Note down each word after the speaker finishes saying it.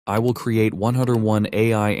I will create 101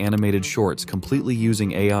 AI animated shorts completely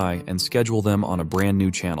using AI and schedule them on a brand new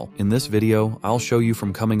channel. In this video, I'll show you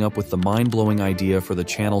from coming up with the mind-blowing idea for the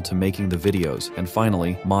channel to making the videos and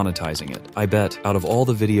finally monetizing it. I bet, out of all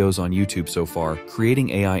the videos on YouTube so far, creating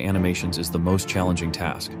AI animations is the most challenging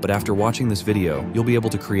task. But after watching this video, you'll be able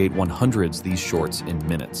to create 100s these shorts in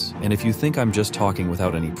minutes. And if you think I'm just talking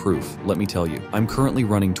without any proof, let me tell you, I'm currently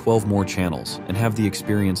running 12 more channels and have the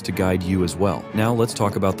experience to guide you as well. Now let's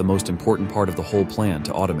talk about the most important part of the whole plan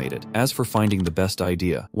to automate it. As for finding the best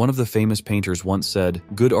idea, one of the famous painters once said,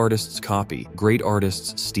 "Good artists copy, great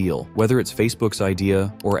artists steal." Whether it's Facebook's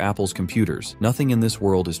idea or Apple's computers, nothing in this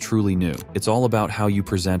world is truly new. It's all about how you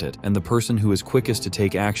present it, and the person who is quickest to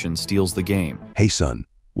take action steals the game. Hey son,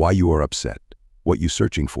 why you are upset? What you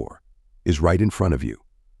searching for is right in front of you.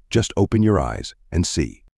 Just open your eyes and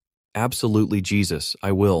see. Absolutely, Jesus,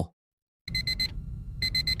 I will.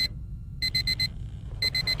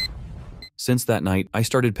 Since that night, I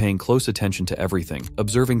started paying close attention to everything,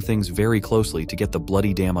 observing things very closely to get the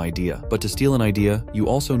bloody damn idea. But to steal an idea, you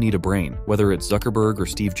also need a brain. Whether it's Zuckerberg or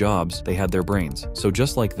Steve Jobs, they had their brains. So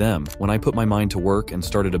just like them, when I put my mind to work and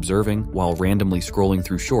started observing while randomly scrolling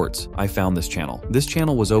through shorts, I found this channel. This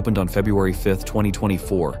channel was opened on February 5th,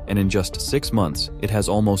 2024, and in just 6 months, it has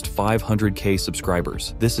almost 500K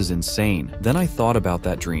subscribers. This is insane. Then I thought about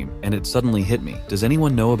that dream, and it suddenly hit me. Does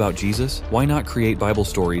anyone know about Jesus? Why not create Bible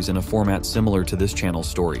stories in a format similar to this channel's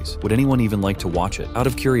stories? Would anyone even like to watch it? Out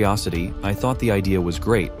of curiosity, I thought the idea was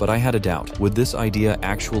great, but I had a doubt. Would this idea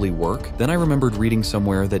actually work? Then I remembered reading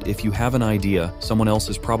somewhere that if you have an idea, someone else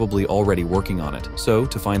is probably already working on it. So,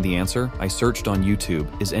 to find the answer, I searched on YouTube,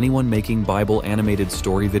 is anyone making Bible animated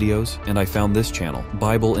story videos? And I found this channel,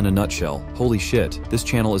 Bible in a Nutshell. Holy shit, this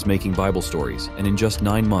channel is making Bible stories, and in just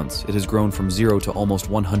 9 months, it has grown from 0 to almost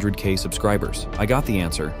 100K subscribers. I got the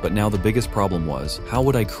answer, but now the biggest problem was, how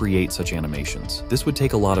would I create such animations? This would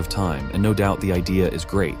take a lot of time, and no doubt the idea is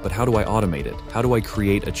great, but how do I automate it? How do I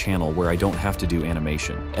create a channel where I don't have to do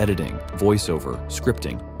animation, editing, voiceover,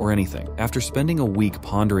 scripting, or anything? After spending a week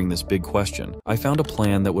pondering this big question, I found a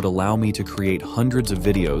plan that would allow me to create hundreds of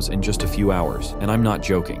videos in just a few hours, and I'm not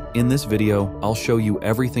joking. In this video, I'll show you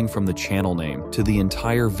everything from the channel name to the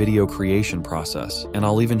entire video creation process, and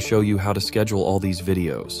I'll even show you how to schedule all these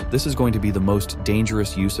videos. This is going to be the most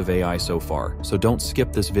dangerous use of AI so far, so don't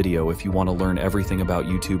skip this video if you want to learn everything about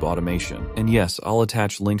YouTube automation. And yes, I'll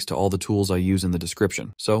attach links to all the tools I use in the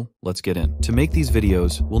description. So let's get in. To make these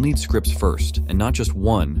videos, we'll need scripts first, and not just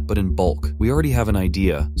one, but in bulk. We already have an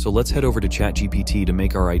idea, so let's head over to ChatGPT to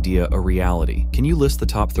make our idea a reality. Can you list the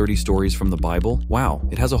top 30 stories from the Bible? Wow,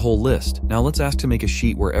 it has a whole list. Now let's ask to make a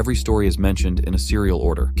sheet where every story is mentioned in a serial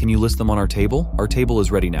order. Can you list them on our table? Our table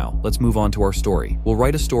is ready now. Let's move on to our story. We'll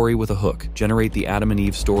write a story with a hook. Generate the Adam and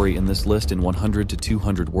Eve story in this list in 100 to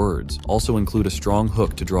 200 words. Also include a strong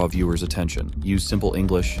hook to draw viewers' attention. Use simple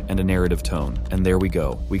English and a narrative tone. And there we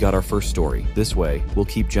go. We got our first story. This way, we'll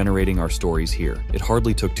keep generating our stories here. It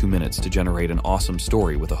hardly took 2 minutes to generate an awesome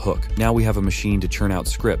story with a hook. Now we have a machine to churn out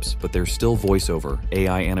scripts, but there's still voiceover,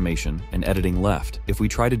 AI animation, and editing left. If we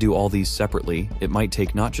try to do all these separately, it might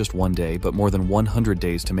take not just 1 day, but more than 100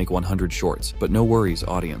 days to make 100 shorts. But no worries,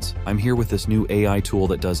 audience. I'm here with this new AI tool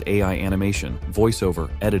that does AI animation, voiceover,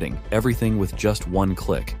 editing, everything with just 1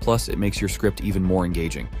 click. Plus, it makes your script even more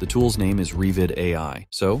engaging. The tool's name is Revid AI.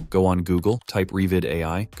 So, go on Google, type Revid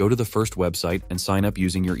AI, go to the first website, and sign up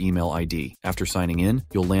using your email ID. After signing in,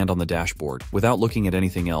 you'll land on the dashboard. Without looking at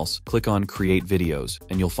anything else, click on Create Videos,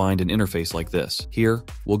 and you'll find an interface like this. Here,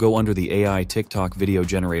 we'll go under the AI TikTok video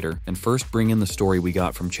generator, and first bring in the story we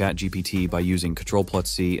got from ChatGPT by using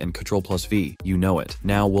Ctrl+C and Ctrl+V. You know it.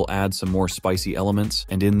 Now we'll add some more spicy elements,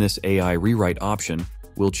 and in this AI rewrite option,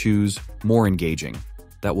 we'll choose More Engaging.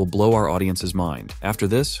 That will blow our audience's mind. After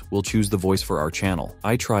this, we'll choose the voice for our channel.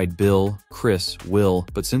 I tried Bill, Chris, Will,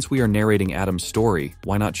 but since we are narrating Adam's story,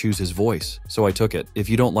 why not choose his voice? So I took it. If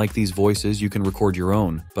you don't like these voices, you can record your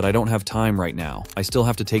own, but I don't have time right now. I still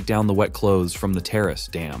have to take down the wet clothes from the terrace,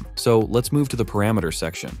 damn. So let's move to the parameter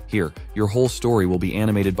section. Here, your whole story will be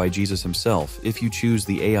animated by Jesus himself if you choose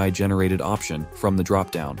the AI-generated option from the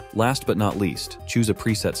dropdown. Last but not least, choose a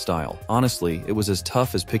preset style. Honestly, it was as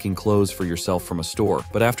tough as picking clothes for yourself from a store.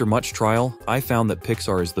 But after much trial, I found that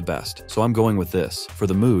Pixar is the best, so I'm going with this. For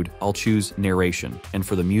the mood, I'll choose narration, and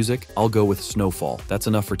for the music, I'll go with snowfall. That's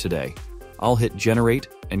enough for today. I'll hit generate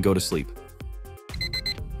and go to sleep.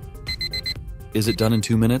 Is it done in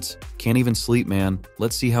 2 minutes? Can't even sleep, man.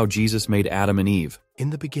 Let's see how Jesus made Adam and Eve. In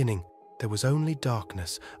the beginning, there was only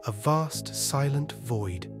darkness, a vast, silent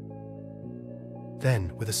void.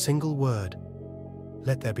 Then, with a single word,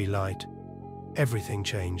 "Let there be light," everything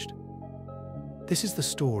changed. This is the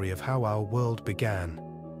story of how our world began,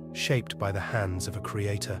 shaped by the hands of a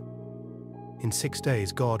creator. In 6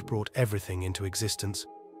 days, God brought everything into existence,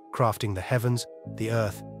 crafting the heavens, the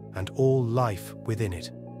earth, and all life within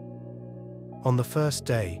it. On the first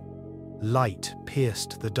day, light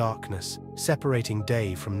pierced the darkness, separating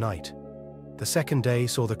day from night. The second day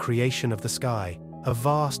saw the creation of the sky, a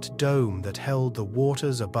vast dome that held the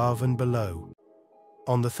waters above and below.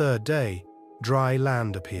 On the third day, dry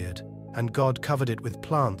land appeared, and God covered it with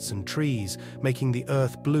plants and trees, making the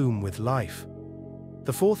earth bloom with life.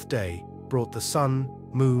 The fourth day brought the sun,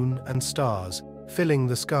 moon, and stars, filling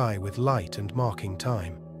the sky with light and marking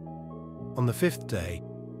time. On the fifth day,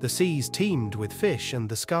 the seas teemed with fish and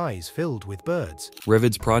the skies filled with birds.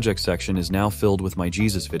 Revid's project section is now filled with my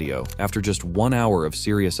Jesus video. After just 1 hour of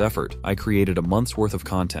serious effort, I created a month's worth of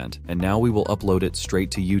content, and now we will upload it straight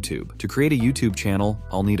to YouTube. To create a YouTube channel,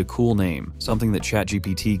 I'll need a cool name, something that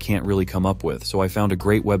ChatGPT can't really come up with, so I found a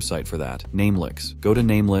great website for that, Namelix. Go to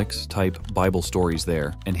Namelix, type Bible stories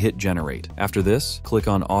there, and hit generate. After this, click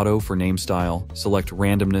on auto for name style, select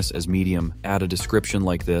randomness as medium, add a description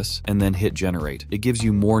like this, and then hit generate. It gives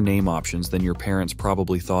you more name options than your parents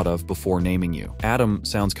probably thought of before naming you. Adam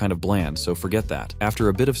sounds kind of bland, so forget that. After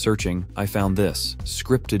a bit of searching, I found this,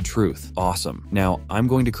 Scripted Truth. Awesome. Now, I'm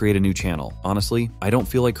going to create a new channel. Honestly, I don't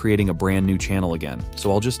feel like creating a brand new channel again, so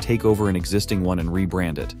I'll just take over an existing one and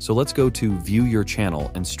rebrand it. So let's go to View Your Channel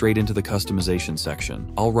and straight into the customization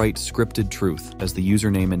section. I'll write Scripted Truth as the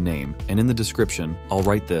username and name, and in the description, I'll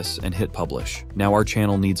write this and hit publish. Now our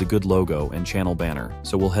channel needs a good logo and channel banner,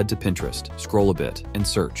 so we'll head to Pinterest, scroll a bit, and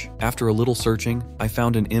search. After a little searching, I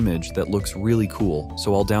found an image that looks really cool,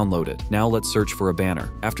 so I'll download it. Now let's search for a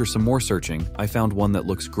banner. After some more searching, I found one that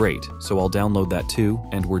looks great, so I'll download that too,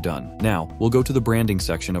 and we're done. Now, we'll go to the branding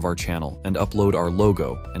section of our channel and upload our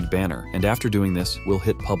logo and banner, and after doing this, we'll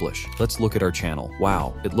hit publish. Let's look at our channel.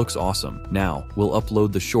 Wow, it looks awesome. Now, we'll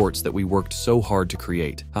upload the shorts that we worked so hard to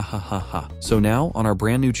create. Ha ha ha ha. So now, on our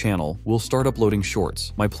brand new channel, we'll start uploading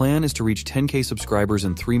shorts. My plan is to reach 10K subscribers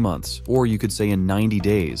in 3 months, or you could say in 90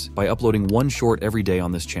 days, by uploading one short every day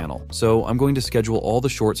on this channel. So I'm going to schedule all the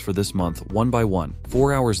shorts for this month one by one.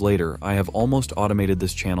 4 hours later, I have almost automated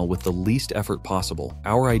this channel with the least effort possible.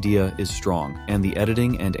 Our idea is strong, and the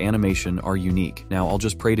editing and animation are unique. Now I'll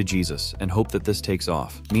just pray to Jesus and hope that this takes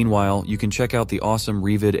off. Meanwhile, you can check out the awesome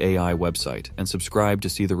Revid AI website and subscribe to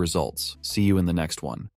see the results. See you in the next one.